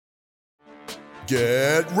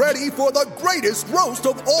Get ready for the greatest roast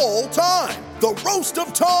of all time, the Roast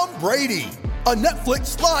of Tom Brady, a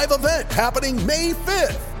Netflix live event happening May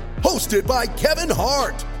 5th. Hosted by Kevin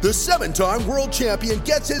Hart, the 7-time world champion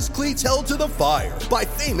gets his cleats held to the fire by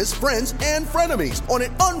famous friends and frenemies on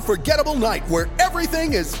an unforgettable night where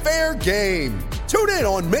everything is fair game. Tune in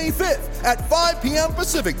on May 5th at 5 p.m.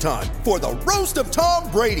 Pacific time for the Roast of Tom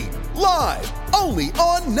Brady, live only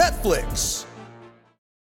on Netflix.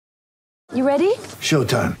 You ready?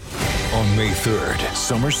 Showtime. On May 3rd,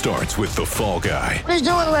 summer starts with The Fall Guy. Let's do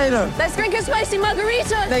it later. Let's drink a spicy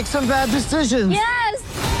margarita. Make some bad decisions. Yes!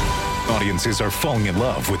 Audiences are falling in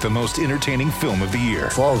love with the most entertaining film of the year.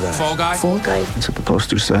 Fall Guy. Fall Guy? Fall guy. That's what the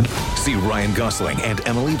poster said. See Ryan Gosling and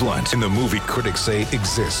Emily Blunt in the movie critics say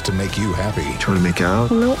exists to make you happy. Trying to make it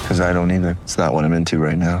out? Nope. Because I don't either. It's not what I'm into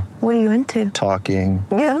right now. What are you into? Talking.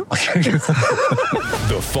 Yeah.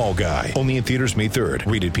 The Fall Guy. Only in theaters May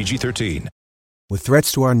 3rd. Rated PG-13. With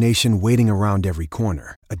threats to our nation waiting around every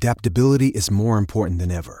corner, adaptability is more important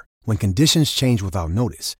than ever. When conditions change without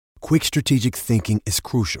notice, quick strategic thinking is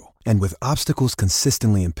crucial. And with obstacles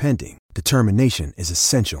consistently impending, determination is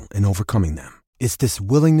essential in overcoming them. It's this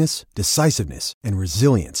willingness, decisiveness, and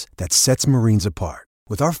resilience that sets Marines apart.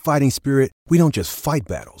 With our fighting spirit, we don't just fight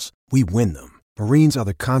battles, we win them. Marines are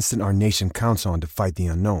the constant our nation counts on to fight the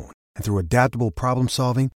unknown. And through adaptable problem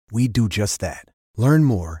solving, we do just that. Learn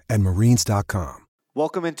more at marines.com.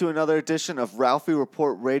 Welcome into another edition of Ralphie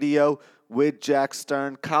Report Radio with Jack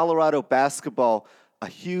Stern. Colorado basketball, a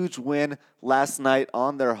huge win last night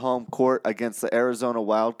on their home court against the Arizona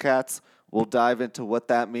Wildcats. We'll dive into what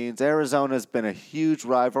that means. Arizona's been a huge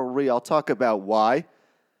rivalry. I'll talk about why.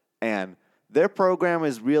 And their program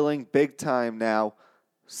is reeling big time now.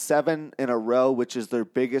 7 in a row, which is their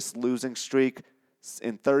biggest losing streak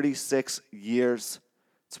in 36 years.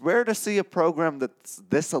 It's rare to see a program that's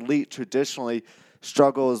this elite traditionally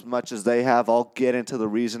struggle as much as they have. I'll get into the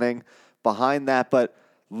reasoning behind that. But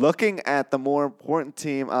looking at the more important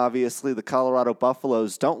team, obviously, the Colorado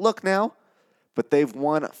Buffaloes, don't look now, but they've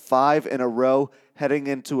won 5 in a row heading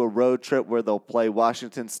into a road trip where they'll play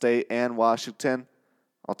Washington State and Washington.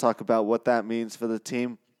 I'll talk about what that means for the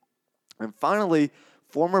team. And finally,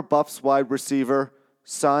 former Buffs wide receiver,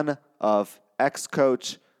 son of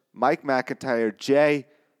ex-coach Mike McIntyre, Jay,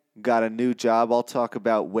 got a new job. I'll talk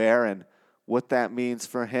about where and what that means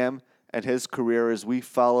for him and his career as we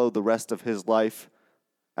follow the rest of his life.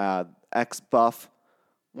 Ex-Buff,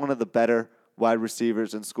 one of the better wide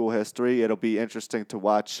receivers in school history. It'll be interesting to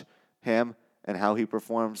watch him and how he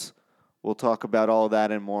performs. We'll talk about all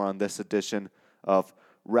that and more on this edition of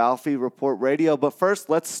Ralphie Report Radio. But first,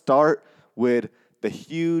 let's start with the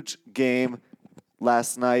huge game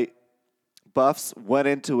last night. Buffs went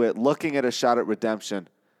into it looking at a shot at redemption.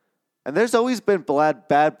 And there's always been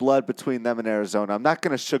bad blood between them and Arizona. I'm not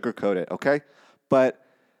going to sugarcoat it, okay? But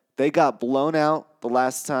they got blown out the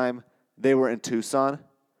last time they were in Tucson,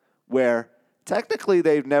 where technically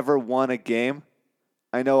they've never won a game.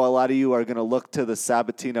 I know a lot of you are going to look to the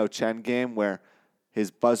Sabatino-Chen game where his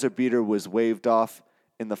buzzer beater was waved off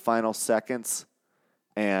in the final seconds.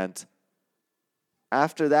 And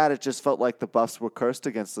after that, it just felt like the Buffs were cursed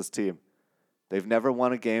against this team. They've never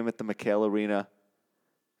won a game at the McHale Arena.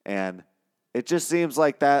 And it just seems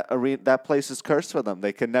like that place is cursed for them.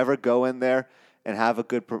 They can never go in there and have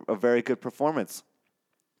a very good performance.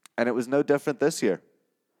 And it was no different this year.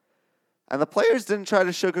 And the players didn't try to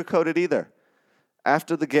sugarcoat it either.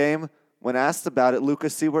 After the game, when asked about it,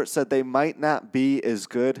 Lucas Seward said they might not be as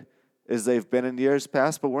good as they've been in years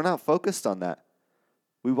past, but we're not focused on that.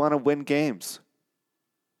 We want to win games.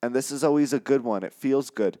 And this is always a good one. It feels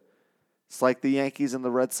good. It's like the Yankees and the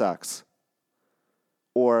Red Sox.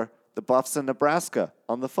 Or the Buffs in Nebraska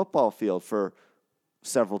on the football field for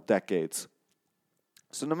several decades.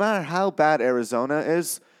 So no matter how bad Arizona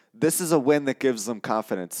is, this is a win that gives them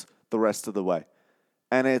confidence the rest of the way.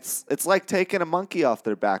 And it's like taking a monkey off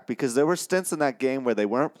their back because there were stints in that game where they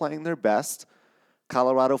weren't playing their best.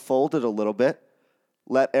 Colorado folded a little bit,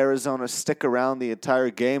 let Arizona stick around the entire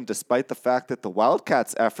game despite the fact that the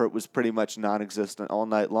Wildcats' effort was pretty much non-existent all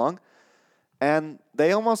night long. And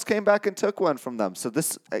they almost came back and took one from them. So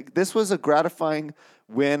this was a gratifying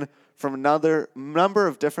win from another number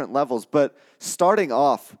of different levels. But starting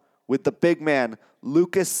off with the big man,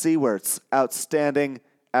 Lucas Seward's outstanding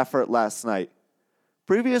effort last night.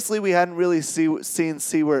 Previously, we hadn't really seen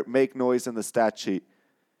Seward make noise in the stat sheet.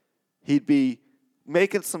 He'd be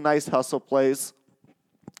making some nice hustle plays,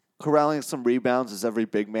 corralling some rebounds as every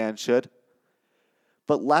big man should.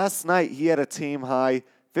 But last night, he had a team-high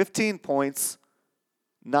 15 points,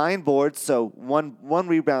 9 boards, so one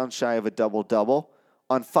rebound shy of a double-double,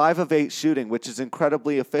 on 5 of 8 shooting, which is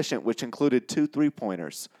incredibly efficient, which included 2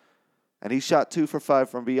 3-pointers. And he shot 2 for 5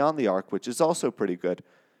 from beyond the arc, which is also pretty good.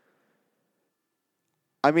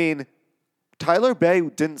 I mean, Tyler Bay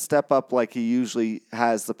didn't step up like he usually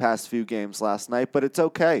has the past few games last night, but it's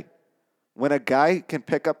okay. When a guy can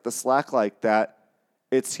pick up the slack like that,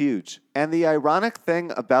 it's huge. And the ironic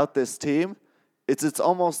thing about this team is it's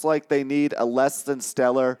almost like they need a less than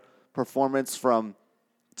stellar performance from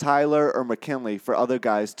Tyler or McKinley for other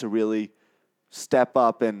guys to really step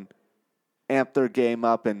up and amp their game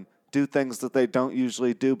up and do things that they don't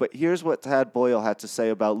usually do. But here's what Tad Boyle had to say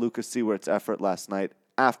about Lucas Seawort's effort last night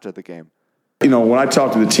after the game. You know, when I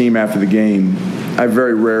talk to the team after the game, I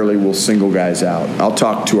very rarely will single guys out. I'll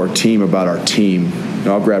talk to our team about our team. You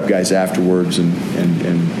know, I'll grab guys afterwards and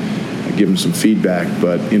give them some feedback.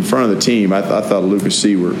 But in front of the team, I thought Lucas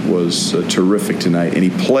Seward was terrific tonight, and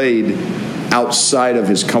he played outside of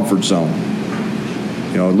his comfort zone.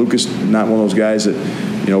 You know, Lucas, not one of those guys that,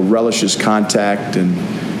 you know, relishes contact and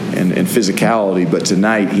physicality, but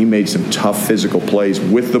tonight he made some tough physical plays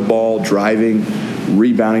with the ball, driving,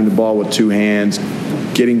 rebounding the ball with 2 hands,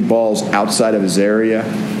 getting balls outside of his area.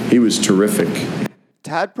 He was terrific.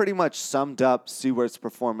 Tad pretty much summed up Seward's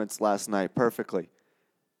performance last night perfectly.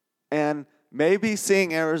 And maybe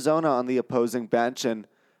seeing Arizona on the opposing bench and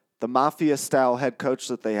the Mafia-style head coach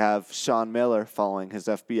that they have, Sean Miller, following his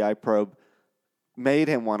FBI probe, made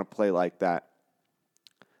him want to play like that.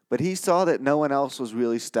 But he saw that no one else was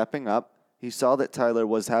really stepping up. He saw that Tyler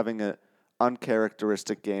was having an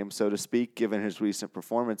uncharacteristic game, so to speak, given his recent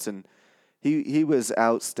performance. And he was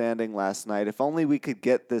outstanding last night. If only we could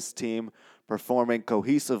get this team performing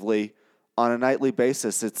cohesively on a nightly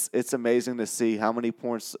basis. It's amazing to see how many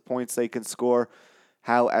points they can score,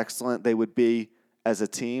 how excellent they would be as a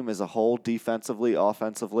team, as a whole, defensively,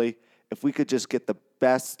 offensively. If we could just get the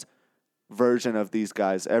best version of these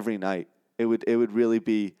guys every night, it would really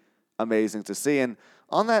be amazing to see. And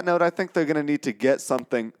on that note, I think they're going to need to get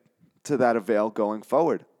something to that avail going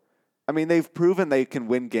forward. I mean, they've proven they can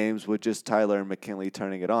win games with just Tyler and McKinley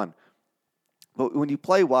turning it on. But when you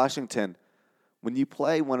play Washington, when you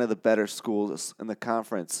play one of the better schools in the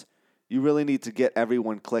conference, you really need to get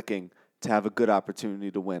everyone clicking to have a good opportunity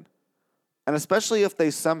to win. And especially if they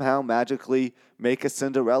somehow magically make a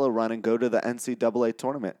Cinderella run and go to the NCAA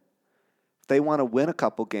tournament. If they want to win a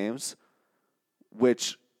couple games,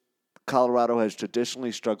 which Colorado has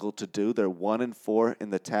traditionally struggled to do. They're 1-4 in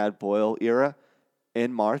the Tad Boyle era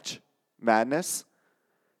in March Madness.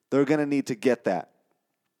 They're going to need to get that.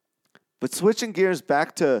 But switching gears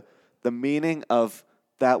back to the meaning of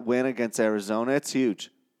that win against Arizona, it's huge.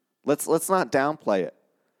 Let's not downplay it.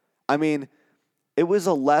 I mean, it was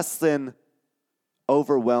a less than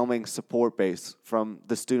overwhelming support base from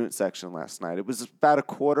the student section last night. It was about a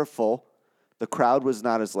quarter full. The crowd was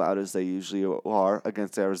not as loud as they usually are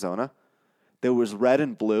against Arizona. There was red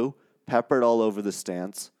and blue peppered all over the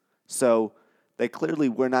stands. So they clearly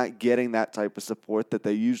were not getting that type of support that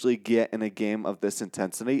they usually get in a game of this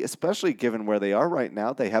intensity, especially given where they are right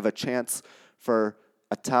now. They have a chance for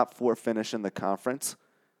a top 4 finish in the conference,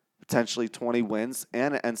 potentially 20 wins,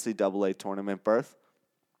 and an NCAA tournament berth.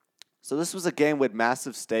 So this was a game with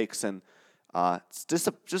massive stakes, and it's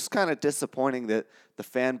just kind of disappointing that the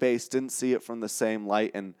fan base didn't see it from the same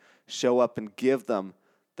light and show up and give them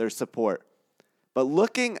their support. But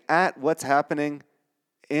looking at what's happening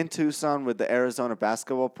in Tucson with the Arizona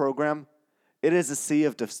basketball program, it is a sea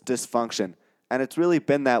of dysfunction. And it's really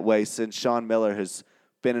been that way since Sean Miller has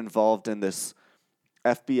been involved in this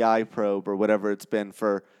FBI probe or whatever it's been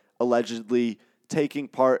for allegedly taking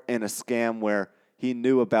part in a scam where he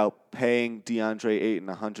knew about paying DeAndre Ayton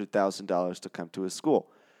 $100,000 to come to his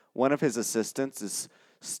school. One of his assistants is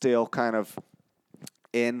still kind of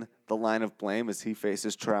in the line of blame as he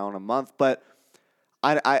faces trial in a month. But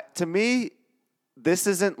to me, this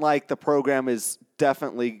isn't like the program is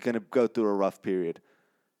definitely going to go through a rough period.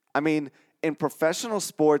 I mean, in professional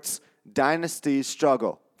sports, dynasties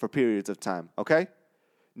struggle for periods of time, okay?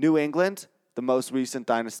 New England, the most recent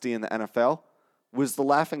dynasty in the NFL, was the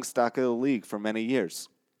laughingstock of the league for many years.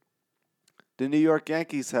 The New York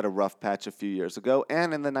Yankees had a rough patch a few years ago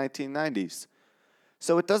and in the 1990s.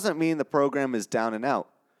 So it doesn't mean the program is down and out.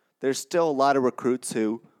 There's still a lot of recruits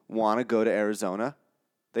who want to go to Arizona.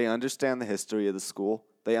 They understand the history of the school.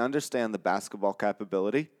 They understand the basketball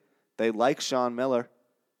capability. They like Sean Miller.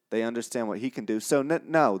 They understand what he can do. So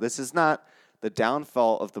no, this is not the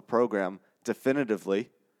downfall of the program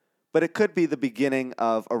definitively, but it could be the beginning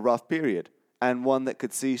of a rough period and one that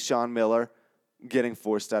could see Sean Miller getting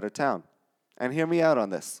forced out of town. And hear me out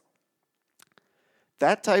on this.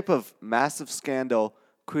 That type of massive scandal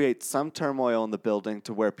create some turmoil in the building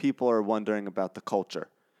to where people are wondering about the culture.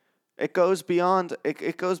 It goes beyond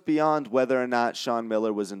whether or not Sean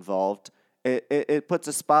Miller was involved. It puts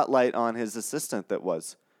a spotlight on his assistant that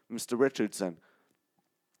was, Mr. Richardson.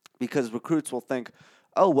 Because recruits will think,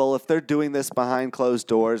 oh, well, if they're doing this behind closed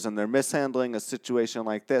doors and they're mishandling a situation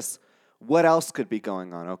like this, what else could be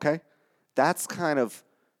going on, okay? That's kind of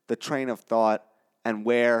the train of thought and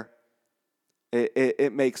where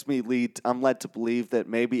it makes me I'm led to believe that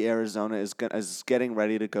maybe Arizona is getting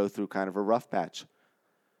ready to go through kind of a rough patch.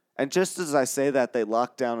 And just as I say that, they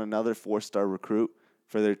locked down another 4-star recruit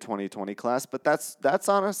for their 2020 class, but that's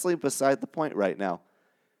honestly beside the point right now.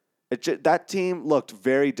 That team looked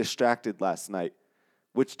very distracted last night,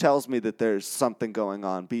 which tells me that there's something going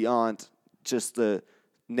on beyond just the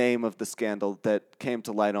name of the scandal that came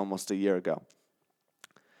to light almost a year ago.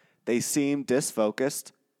 They seemed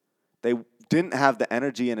disfocused. They didn't have the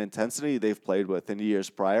energy and intensity they've played with in years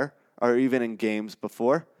prior, or even in games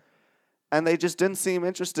before. And they just didn't seem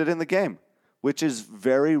interested in the game, which is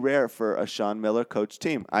very rare for a Sean Miller coach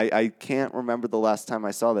team. I can't remember the last time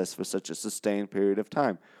I saw this for such a sustained period of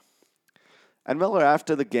time. And Miller,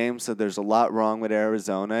 after the game, said there's a lot wrong with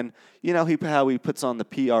Arizona. And, how he puts on the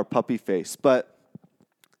PR puppy face. But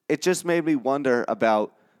it just made me wonder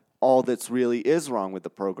about all that's really is wrong with the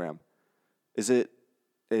program. Is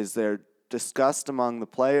there disgust among the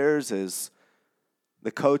players? Is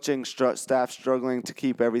the coaching staff struggling to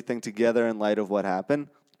keep everything together in light of what happened?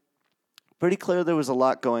 Pretty clear there was a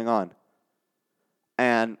lot going on.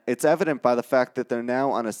 And it's evident by the fact that they're now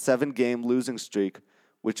on a 7-game losing streak,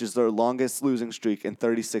 which is their longest losing streak in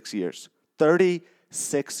 36 years.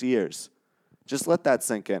 36 years. Just let that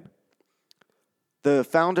sink in. The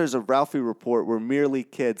founders of Ralphie Report were merely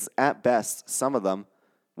kids, at best, some of them,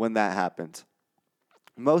 when that happened.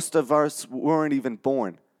 Most of us weren't even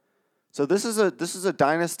born. So this is a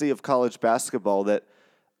dynasty of college basketball that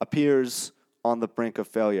appears on the brink of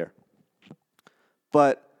failure.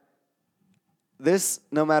 But this,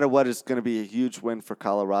 no matter what, is going to be a huge win for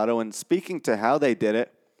Colorado. And speaking to how they did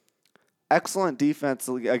it, excellent defense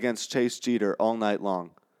against Chase Jeter all night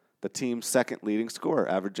long. The team's second leading scorer,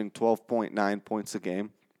 averaging 12.9 points a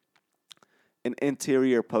game. An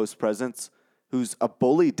interior post presence who's a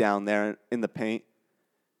bully down there in the paint.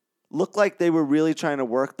 Looked like they were really trying to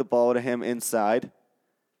work the ball to him inside.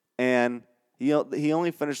 And he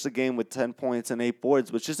only finished the game with 10 points and 8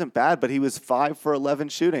 boards, which isn't bad, but he was 5 for 11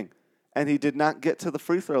 shooting. And he did not get to the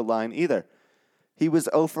free throw line either. He was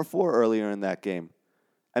 0 for 4 earlier in that game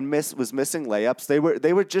and was missing layups.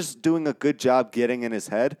 They were just doing a good job getting in his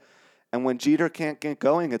head. And when Jeter can't get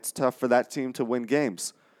going, it's tough for that team to win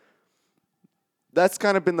games. That's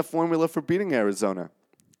kind of been the formula for beating Arizona.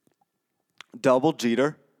 Double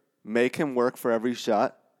Jeter, make him work for every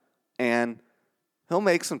shot, and he'll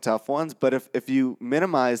make some tough ones. But if you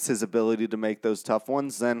minimize his ability to make those tough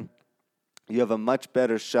ones, then you have a much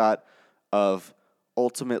better shot of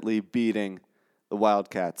ultimately beating the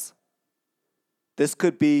Wildcats. This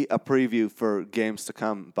could be a preview for games to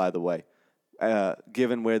come, by the way,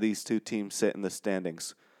 given where these two teams sit in the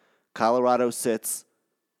standings. Colorado sits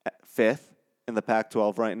at 5th in the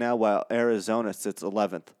Pac-12 right now, while Arizona sits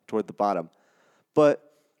 11th toward the bottom.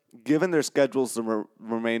 But given their schedules the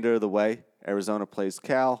remainder of the way, Arizona plays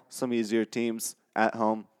Cal, some easier teams at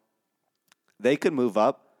home. They could move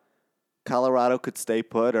up. Colorado could stay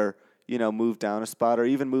put or, move down a spot or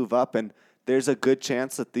even move up. And there's a good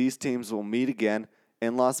chance that these teams will meet again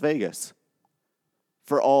in Las Vegas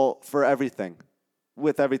for everything,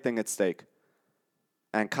 with everything at stake.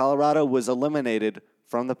 And Colorado was eliminated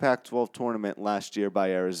from the Pac-12 tournament last year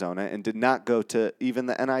by Arizona and did not go to even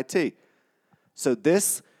the NIT. So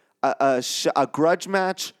this, a grudge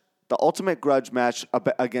match, the ultimate grudge match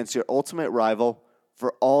against your ultimate rival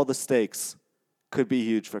for all the stakes could be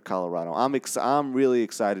huge for Colorado. I'm really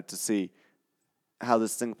excited to see how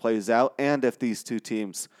this thing plays out and if these two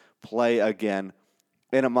teams play again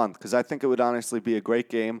in a month, because I think it would honestly be a great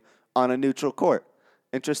game on a neutral court.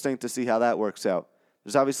 Interesting to see how that works out.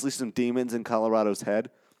 There's obviously some demons in Colorado's head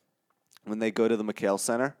when they go to the McHale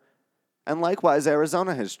Center. And likewise,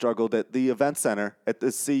 Arizona has struggled at the event center, at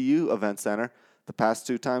the CU event center, the past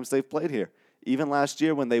 2 times they've played here. Even last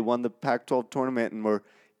year when they won the Pac-12 tournament and were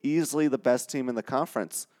easily the best team in the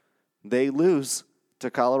conference, they lose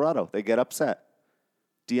to Colorado. They get upset.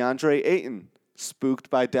 DeAndre Ayton, spooked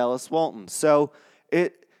by Dallas Walton. So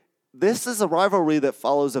this is a rivalry that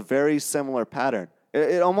follows a very similar pattern.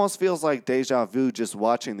 It almost feels like deja vu just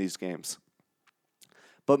watching these games.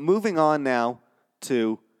 But moving on now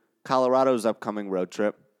to Colorado's upcoming road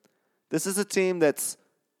trip. This is a team that's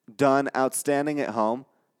done outstanding at home.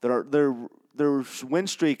 They're their win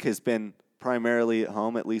streak has been primarily at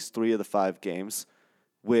home, at least 3 of the 5 games,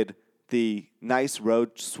 with the nice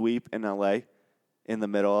road sweep in LA in the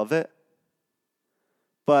middle of it.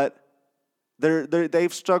 But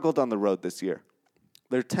they've struggled on the road this year.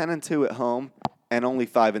 They're 10-2 at home and only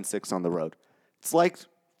 5-6 on the road. It's like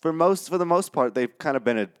for the most part, they've kind of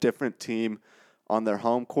been a different team on their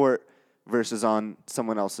home court versus on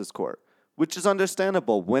someone else's court, which is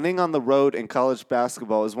understandable. Winning on the road in college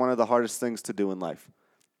basketball is one of the hardest things to do in life.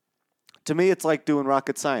 To me, it's like doing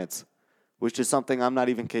rocket science, which is something I'm not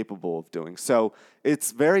even capable of doing. So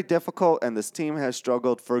it's very difficult, and this team has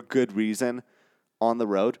struggled for good reason on the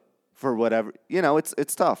road for whatever.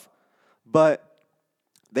 It's tough. But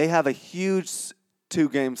they have a huge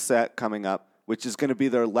 2-game set coming up, which is going to be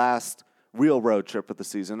their last real road trip of the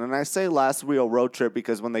season. And I say last real road trip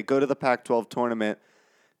because when they go to the Pac-12 tournament,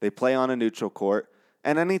 they play on a neutral court.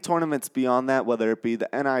 And any tournaments beyond that, whether it be the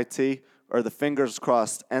NIT or the fingers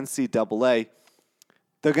crossed NCAA,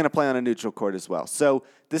 they're going to play on a neutral court as well. So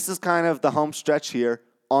this is kind of the home stretch here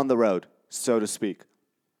on the road, so to speak.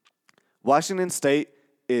 Washington State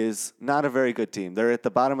is not a very good team. They're at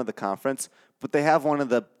the bottom of the conference, but they have one of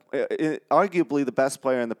the, arguably the best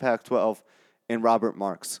player in the Pac-12 in Robert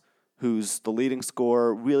Marks, who's the leading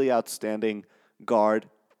scorer, really outstanding guard.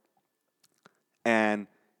 And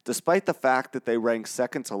despite the fact that they rank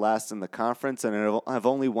second to last in the conference and have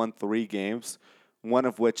only won 3 games, one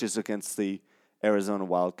of which is against the Arizona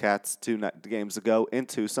Wildcats 2 games ago in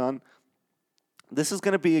Tucson, this is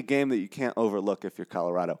going to be a game that you can't overlook if you're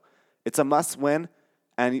Colorado. It's a must-win,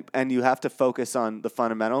 and you have to focus on the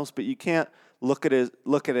fundamentals, but you can't look at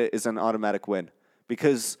it as an automatic win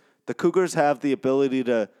because the Cougars have the ability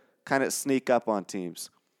to kind of sneak up on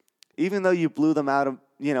teams. Even though you blew them out,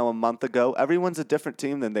 a month ago, everyone's a different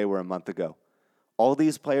team than they were a month ago. All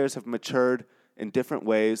these players have matured in different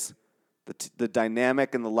ways. The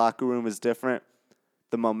dynamic in the locker room is different.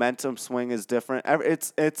 The momentum swing is different.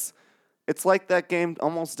 It's like that game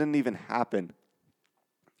almost didn't even happen.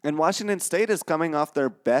 And Washington State is coming off their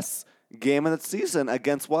best game of the season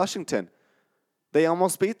against Washington. They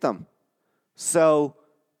almost beat them. So,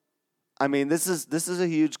 I mean, this is a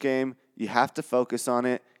huge game. You have to focus on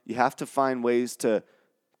it. You have to find ways to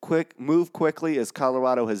move quickly, as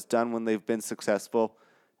Colorado has done when they've been successful.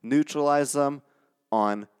 Neutralize them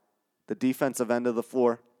on the defensive end of the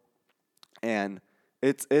floor, and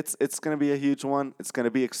it's going to be a huge one. It's going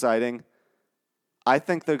to be exciting. I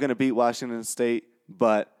think they're going to beat Washington State,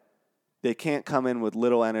 but they can't come in with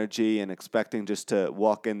little energy and expecting just to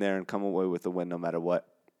walk in there and come away with a win no matter what.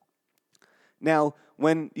 Now,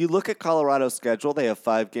 when you look at Colorado's schedule, they have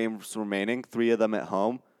 5 games remaining, 3 of them at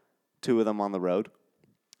home, 2 of them on the road.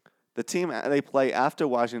 The team they play after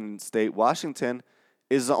Washington State, Washington,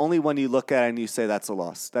 is the only one you look at and you say that's a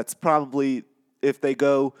loss. That's probably, if they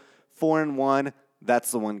go 4-1,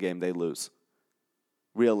 that's the one game they lose,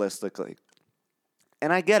 realistically.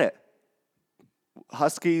 And I get it.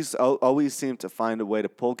 Huskies always seem to find a way to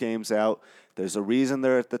pull games out. There's a reason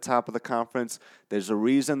they're at the top of the conference. There's a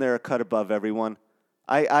reason they're a cut above everyone.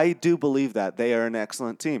 I do believe that. They are an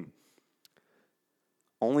excellent team.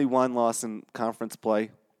 Only 1 loss in conference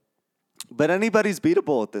play. But anybody's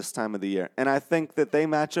beatable at this time of the year. And I think that they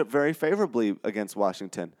match up very favorably against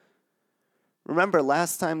Washington. Remember,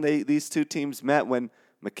 last time these two teams met when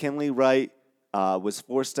McKinley Wright was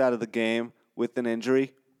forced out of the game with an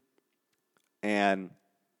injury. And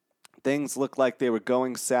things looked like they were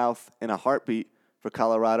going south in a heartbeat for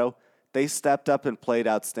Colorado. They stepped up and played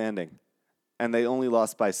outstanding. And they only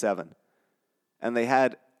lost by 7. And they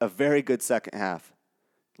had a very good second half,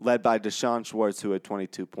 led by Deshaun Schwartz, who had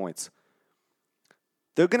 22 points.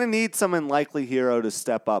 They're going to need some unlikely hero to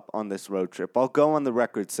step up on this road trip. I'll go on the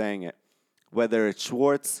record saying it. Whether it's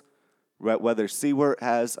Schwartz, whether Seward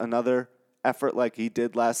has another effort like he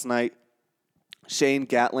did last night, Shane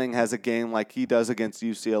Gatling has a game like he does against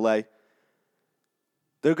UCLA.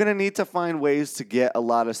 They're going to need to find ways to get a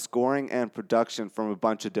lot of scoring and production from a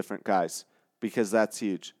bunch of different guys because that's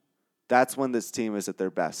huge. That's when this team is at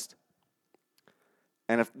their best.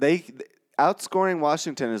 And if outscoring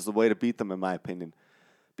Washington is the way to beat them, in my opinion,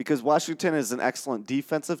 because Washington is an excellent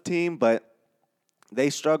defensive team, but they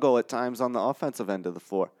struggle at times on the offensive end of the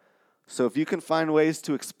floor. So if you can find ways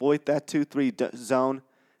to exploit that 2-3 zone,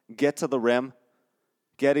 get to the rim,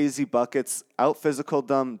 get easy buckets, out-physical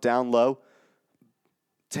them down low,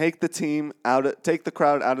 take the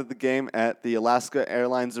crowd out of the game at the Alaska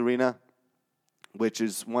Airlines Arena, which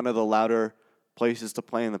is one of the louder places to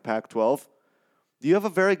play in the Pac-12, you have a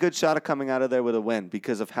very good shot of coming out of there with a win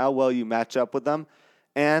because of how well you match up with them.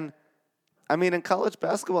 And, I mean, in college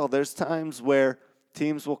basketball, there's times where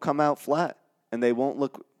teams will come out flat and they won't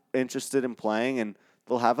look interested in playing, and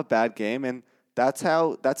they'll have a bad game, and that's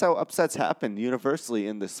how upsets happen universally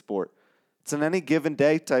in this sport. It's an any given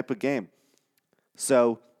day type of game.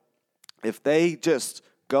 So if they just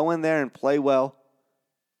go in there and play well,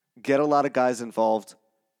 get a lot of guys involved,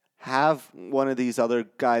 have one of these other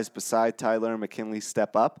guys beside Tyler and McKinley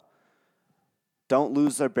step up, don't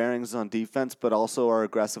lose their bearings on defense, but also are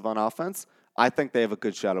aggressive on offense, I think they have a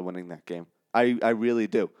good shot of winning that game. I really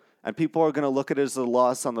do. And people are going to look at it as a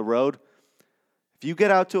loss on the road. If you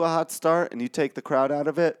get out to a hot start and you take the crowd out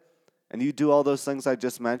of it and you do all those things I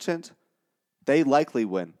just mentioned, they likely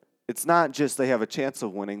win. It's not just they have a chance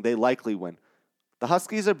of winning, they likely win. The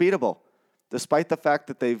Huskies are beatable. Despite the fact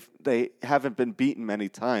that they haven't been beaten many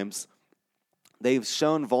times, they've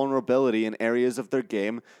shown vulnerability in areas of their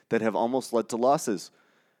game that have almost led to losses.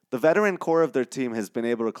 The veteran core of their team has been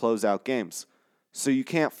able to close out games, so you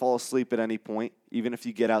can't fall asleep at any point, even if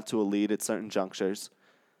you get out to a lead at certain junctures.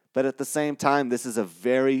 But at the same time, this is a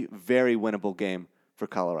very, very winnable game for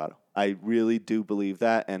Colorado. I really do believe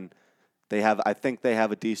that, and I think they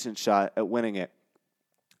have a decent shot at winning it.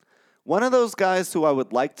 One of those guys who I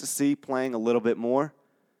would like to see playing a little bit more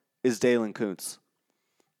is Dalen Kuntz.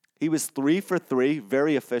 He was 3 for 3,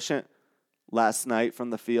 very efficient last night from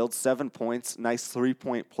the field, 7 points, nice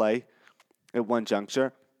 3-point play at one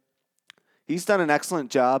juncture. He's done an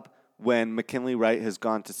excellent job when McKinley Wright has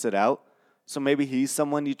gone to sit out, so maybe he's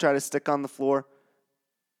someone you try to stick on the floor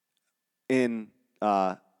in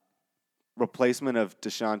replacement of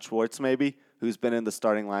Deshaun Schwartz maybe, who's been in the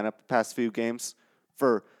starting lineup the past few games.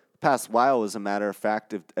 For the past while, as a matter of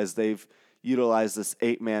fact, as they've utilized this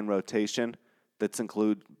 8-man rotation that's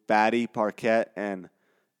include Batty, Parquette, and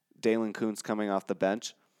Dalen Kuntz coming off the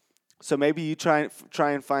bench. So maybe you try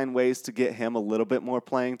and find ways to get him a little bit more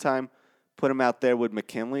playing time, put him out there with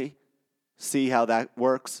McKinley, see how that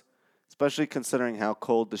works, especially considering how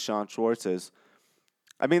cold Deshaun Schwartz is.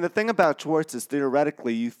 I mean, the thing about Schwartz is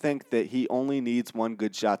theoretically you think that he only needs one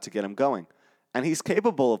good shot to get him going. And he's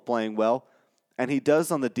capable of playing well, and he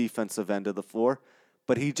does on the defensive end of the floor,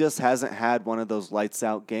 but he just hasn't had one of those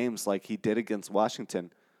lights-out games like he did against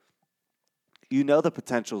Washington. You know the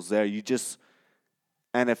potential's there.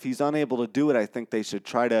 And if he's unable to do it, I think they should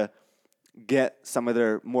try to get some of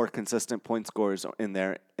their more consistent point scorers in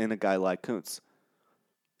there in a guy like Kuntz.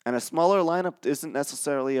 And a smaller lineup isn't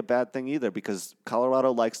necessarily a bad thing either because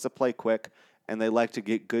Colorado likes to play quick and they like to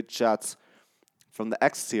get good shots from the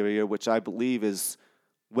exterior, which I believe is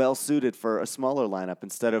well suited for a smaller lineup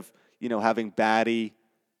instead of, having Batty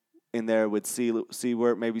in there with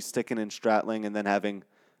Seward, maybe sticking in Stratling and then having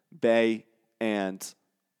Bay and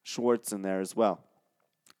Schwartz in there as well.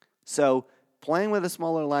 So playing with a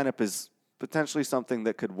smaller lineup is potentially something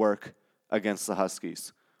that could work against the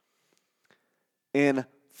Huskies. In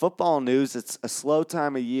football news, it's a slow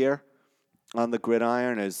time of year on the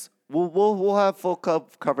gridiron. As we'll have full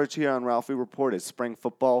coverage here on Ralphie Report as spring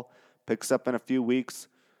football picks up in a few weeks.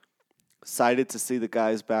 Excited to see the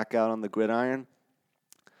guys back out on the gridiron.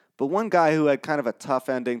 But one guy who had kind of a tough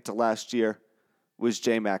ending to last year was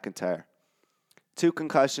Jay McIntyre. 2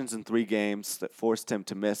 concussions in 3 games that forced him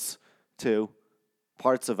to miss 2,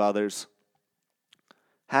 parts of others.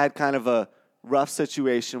 Had kind of a rough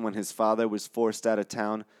situation when his father was forced out of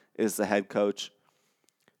town as the head coach.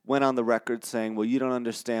 Went on the record saying, well, you don't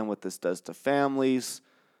understand what this does to families,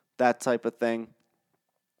 that type of thing.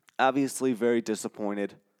 Obviously very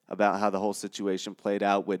disappointed about how the whole situation played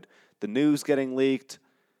out with the news getting leaked.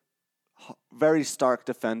 Very stark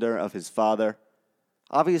defender of his father.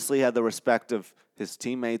 Obviously had the respect of his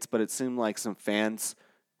teammates, but it seemed like some fans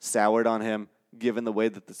soured on him given the way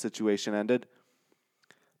that the situation ended.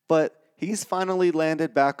 But he's finally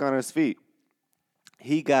landed back on his feet.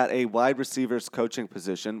 He got a wide receivers coaching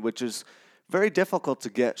position, which is very difficult to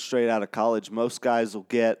get straight out of college. Most guys will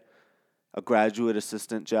get a graduate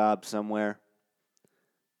assistant job somewhere,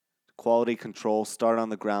 quality control, start on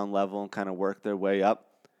the ground level and kind of work their way up.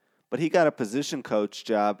 But he got a position coach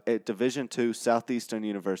job at Division II Southeastern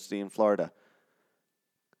University in Florida.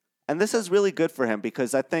 And this is really good for him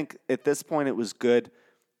because I think at this point it was good.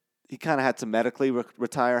 He kind of had to medically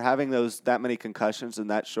retire. Having that many concussions in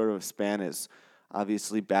that short of a span is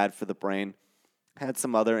obviously bad for the brain. Had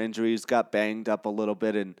some other injuries, got banged up a little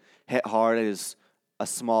bit and hit hard as a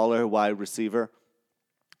smaller wide receiver.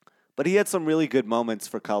 But he had some really good moments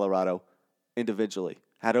for Colorado individually.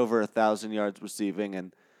 Had over 1,000 yards receiving,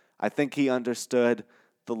 and I think he understood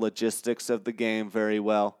the logistics of the game very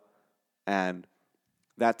well and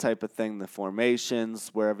that type of thing, the formations,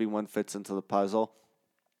 where everyone fits into the puzzle.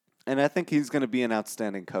 And I think he's going to be an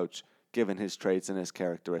outstanding coach given his traits and his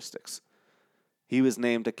characteristics. He was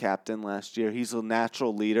named a captain last year. He's a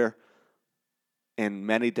natural leader in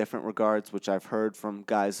many different regards, which I've heard from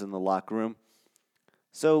guys in the locker room.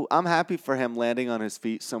 So I'm happy for him landing on his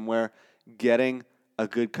feet somewhere, getting a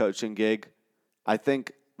good coaching gig. I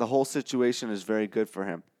think the whole situation is very good for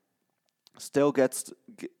him. Still gets to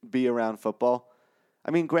be around football.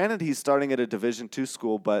 I mean, granted, he's starting at a Division II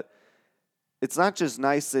school, but it's not just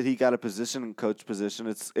nice that he got a position and coach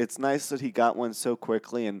position. It's nice that he got one so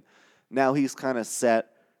quickly, and now he's kind of set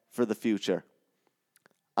for the future.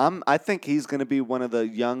 I think he's going to be one of the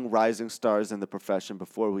young rising stars in the profession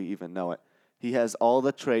before we even know it. He has all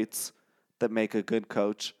the traits that make a good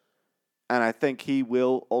coach, and I think he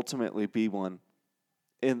will ultimately be one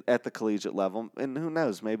at the collegiate level, and who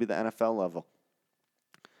knows, maybe the NFL level.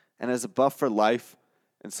 And as a Buff for life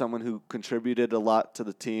and someone who contributed a lot to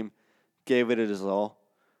the team, gave it his all,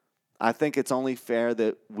 I think it's only fair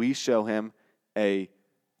that we show him a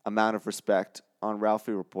amount of respect on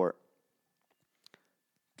Ralphie Report.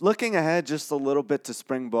 Looking ahead just a little bit to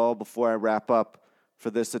spring ball before I wrap up for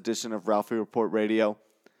this edition of Ralphie Report Radio,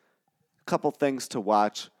 a couple things to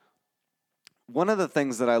watch. One of the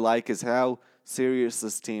things that I like is how serious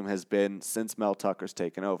this team has been since Mel Tucker's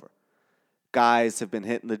taken over. Guys have been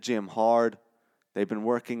hitting the gym hard. They've been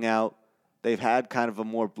working out. They've had kind of a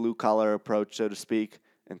more blue-collar approach, so to speak,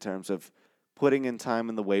 in terms of putting in time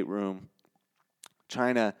in the weight room,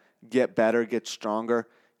 trying to get better, get stronger.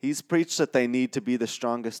 He's preached that they need to be the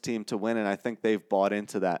strongest team to win, and I think they've bought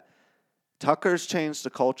into that. Tucker's changed the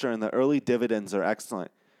culture, and the early dividends are excellent.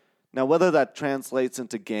 Now, whether that translates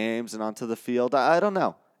into games and onto the field, I don't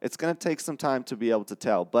know. It's going to take some time to be able to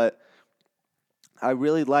tell, but I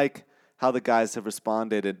really like how the guys have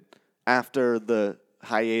responded. And after the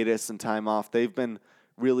hiatus and time off, they've been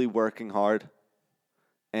really working hard,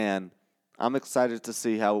 and I'm excited to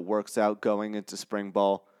see how it works out going into spring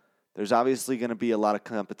ball. There's obviously going to be a lot of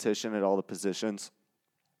competition at all the positions.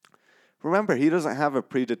 Remember, he doesn't have a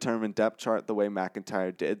predetermined depth chart the way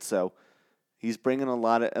McIntyre did, so he's bringing a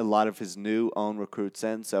lot of his new own recruits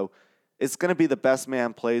in. So it's going to be the best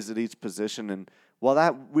man plays at each position, and while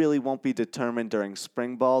that really won't be determined during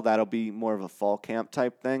spring ball, that'll be more of a fall camp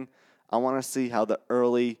type thing. I want to see how the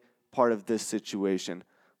early part of this situation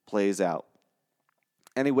plays out.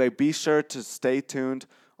 Anyway, be sure to stay tuned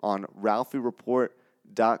on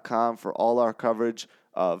RalphieReport.com for all our coverage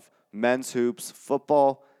of men's hoops,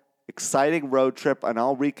 football, exciting road trip, and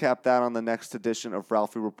I'll recap that on the next edition of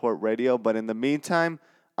Ralphie Report Radio. But in the meantime,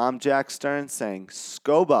 I'm Jack Stern saying,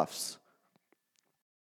 Sko Buffs.